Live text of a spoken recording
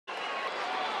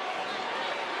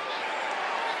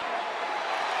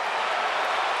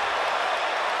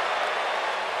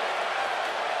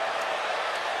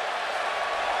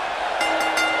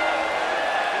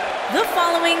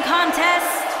following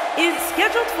contest is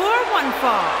scheduled for one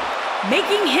fall.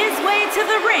 Making his way to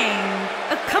the ring,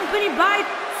 accompanied by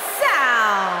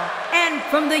Sal, and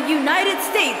from the United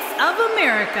States of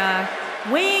America,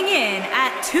 weighing in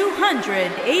at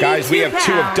 282 pounds. Guys, we have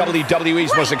two of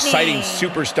WWE's most exciting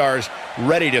superstars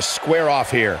ready to square off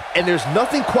here. And there's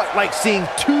nothing quite like seeing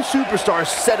two superstars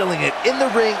settling it in the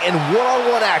ring in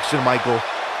one-on-one action, Michael.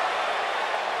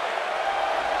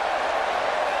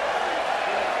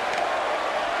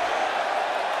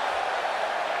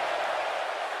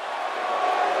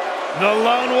 The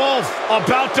Lone Wolf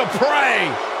about to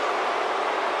pray.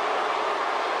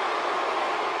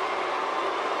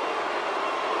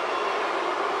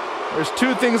 There's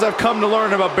two things I've come to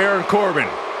learn about Baron Corbin.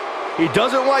 He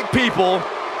doesn't like people,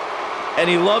 and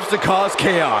he loves to cause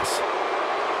chaos.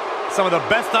 Some of the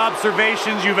best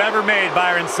observations you've ever made,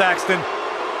 Byron Saxton.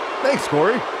 Thanks,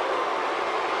 Corey.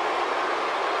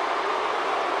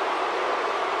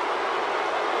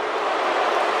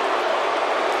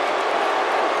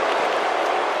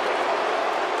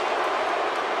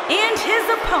 And his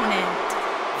opponent,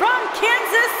 from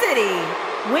Kansas City,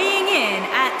 weighing in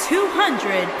at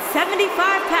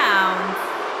 275 pounds,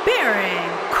 Baron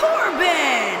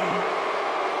Corbin.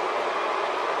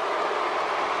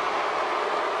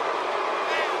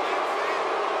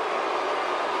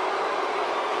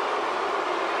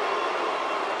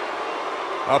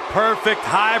 A perfect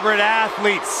hybrid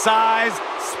athlete, size,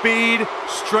 speed,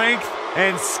 strength,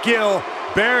 and skill.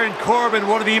 Baron Corbin,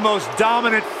 one of the most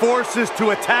dominant forces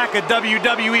to attack a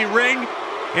WWE ring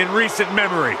in recent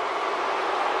memory.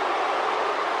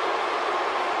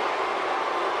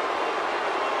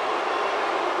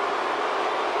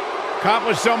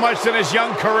 Accomplished so much in his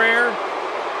young career.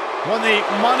 Won the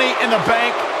Money in the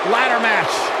Bank ladder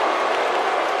match.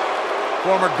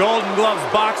 Former Golden Gloves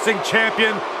boxing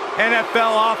champion,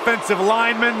 NFL offensive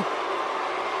lineman,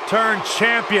 turned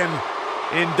champion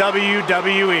in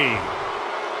WWE.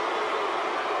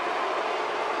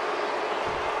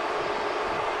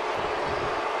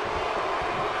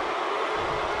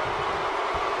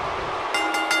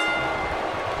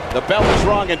 The bell is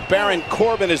rung and Baron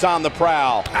Corbin is on the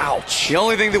prowl. Ouch. The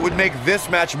only thing that would make this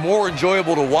match more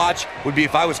enjoyable to watch would be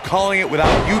if I was calling it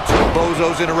without you two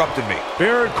bozos interrupting me.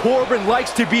 Baron Corbin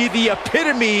likes to be the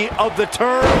epitome of the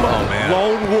term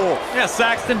lone wolf. Yeah,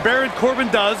 Saxton, Baron Corbin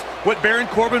does what Baron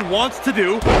Corbin wants to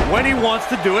do, when he wants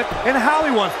to do it, and how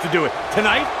he wants to do it.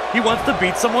 Tonight, he wants to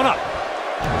beat someone up.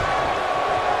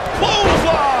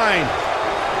 Clothesline!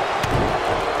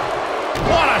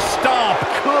 What a stomp!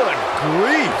 Good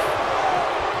grief.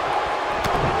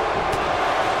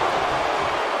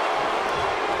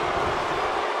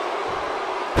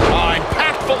 Oh,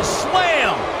 impactful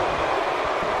slam!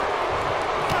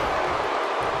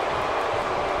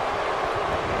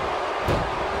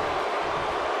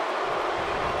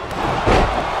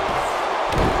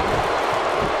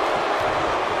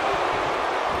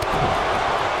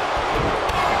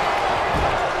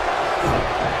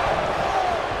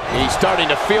 He's starting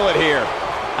to feel it here.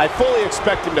 I fully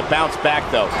expect him to bounce back,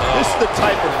 though. This is the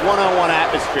type of one-on-one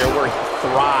atmosphere where he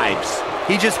thrives.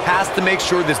 He just has to make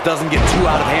sure this doesn't get too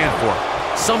out of hand for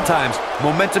him. Sometimes,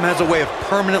 momentum has a way of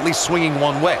permanently swinging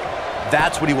one way.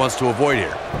 That's what he wants to avoid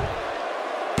here.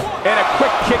 And a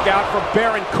quick kick out from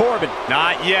Baron Corbin.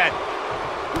 Not yet.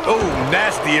 Oh,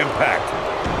 nasty impact.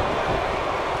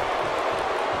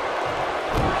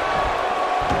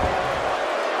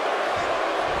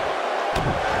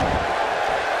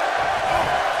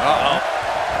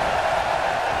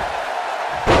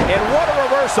 And what a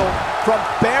reversal from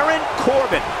Baron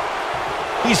Corbin.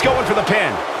 He's going for the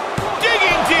pin.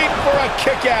 Digging deep for a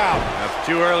kick out. That's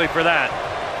too early for that.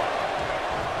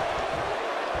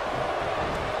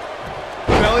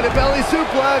 Belly-to-belly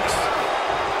suplex.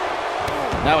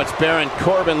 Now it's Baron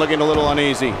Corbin looking a little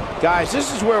uneasy. Guys,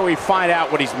 this is where we find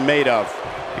out what he's made of.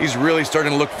 He's really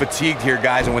starting to look fatigued here,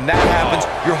 guys, and when that happens,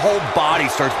 your whole body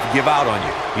starts to give out on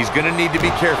you. He's going to need to be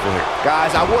careful here.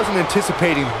 Guys, I wasn't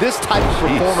anticipating this type of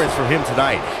performance from him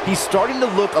tonight. He's starting to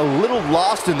look a little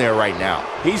lost in there right now.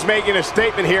 He's making a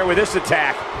statement here with this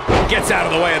attack. Gets out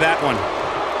of the way of that one.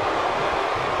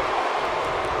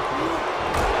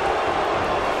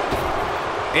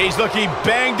 He's looking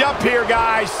banged up here,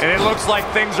 guys. And it looks like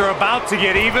things are about to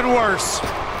get even worse.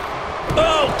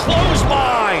 Oh,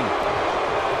 clothesline.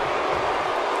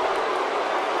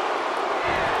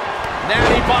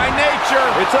 Natty by nature.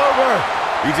 It's over.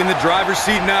 He's in the driver's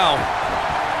seat now.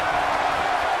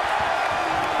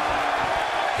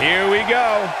 Here we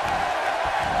go.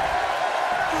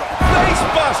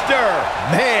 Facebuster.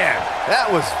 Man,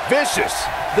 that was vicious.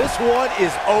 This one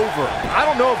is over. I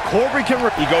don't know if Corbin can...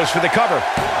 He goes for the cover.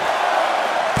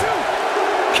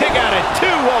 kick out at 2.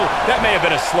 Whoa, that may have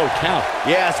been a slow count.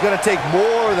 Yeah, it's going to take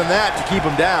more than that to keep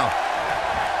him down.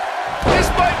 This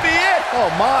might be it. Oh,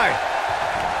 my.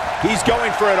 He's going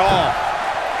for it all.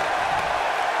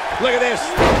 Look at this.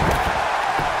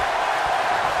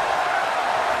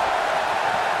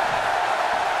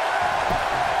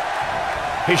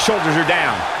 His shoulders are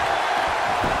down.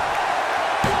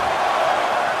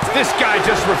 This guy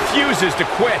just refuses to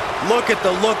quit. Look at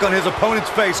the look on his opponent's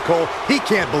face, Cole. He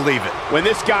can't believe it. When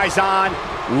this guy's on,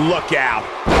 look out.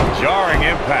 Jarring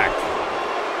impact.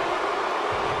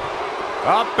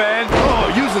 Up and... Oh,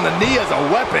 using the knee as a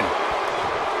weapon.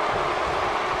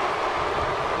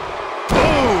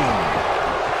 Boom!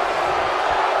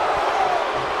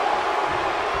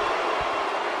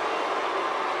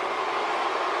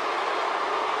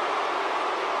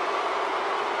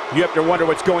 You have to wonder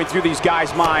what's going through these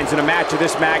guys' minds in a match of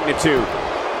this magnitude.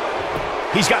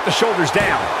 He's got the shoulders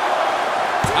down.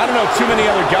 I don't know too many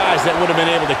other guys that would have been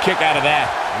able to kick out of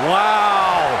that.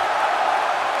 Wow!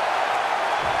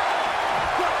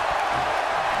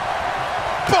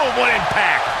 Boom, what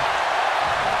impact!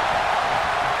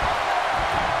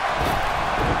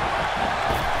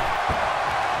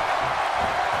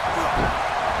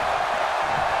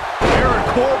 Baron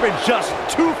Corbin just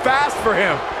too fast for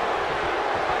him.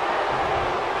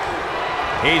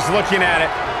 He's looking at it.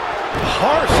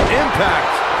 Harsh impact.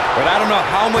 But I don't know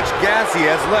how much gas he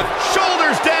has left.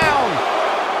 Shoulders down.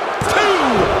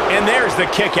 2. And there's the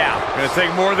kick out. Gonna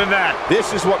take more than that. This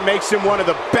is what makes him one of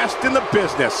the best in the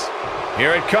business.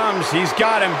 Here it comes. He's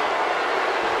got him.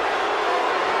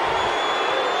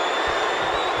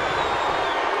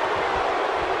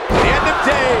 The end of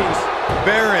days.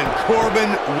 Baron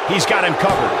Corbin. He's got him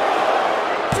covered.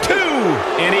 2.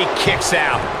 And he kicks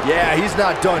out. Yeah, he's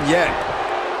not done yet.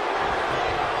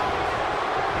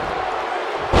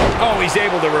 Oh, he's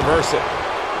able to reverse it.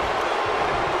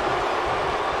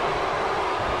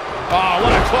 Oh,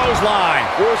 what a clothesline.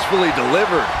 Forcefully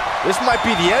delivered. This might be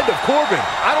the end of Corbin.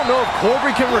 I don't know if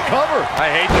Corbin can recover.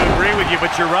 I hate to agree with you, but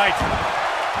you're right.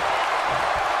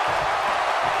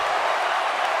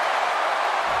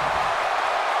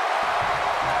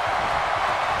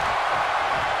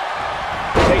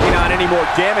 Taking on any more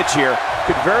damage here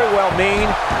could very well mean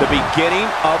the beginning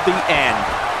of the end.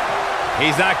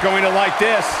 He's not going to like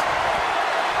this.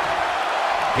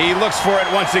 He looks for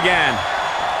it once again.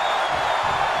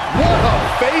 What a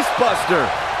face buster.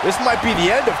 This might be the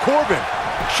end of Corbin.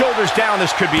 Shoulders down,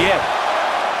 this could be it.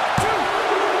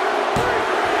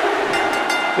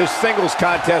 This singles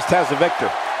contest has a victor.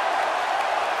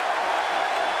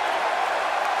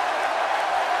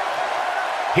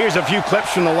 Here's a few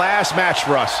clips from the last match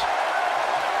for us.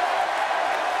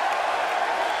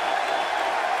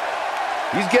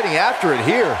 He's getting after it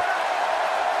here.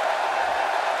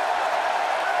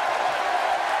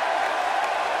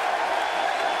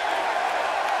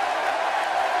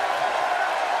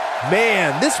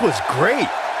 Man, this was great.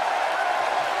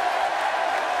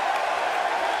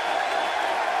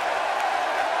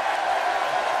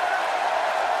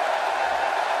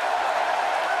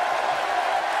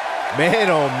 Man,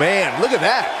 oh man, look at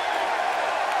that.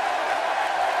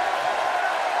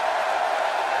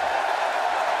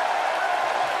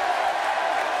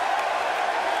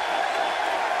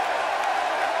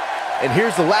 And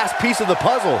here's the last piece of the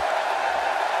puzzle.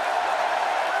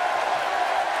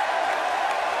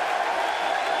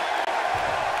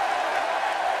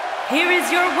 Here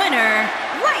is your winner,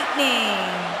 Lightning.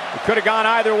 It could have gone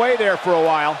either way there for a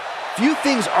while. Few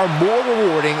things are more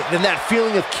rewarding than that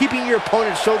feeling of keeping your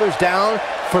opponent's shoulders down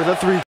for the 3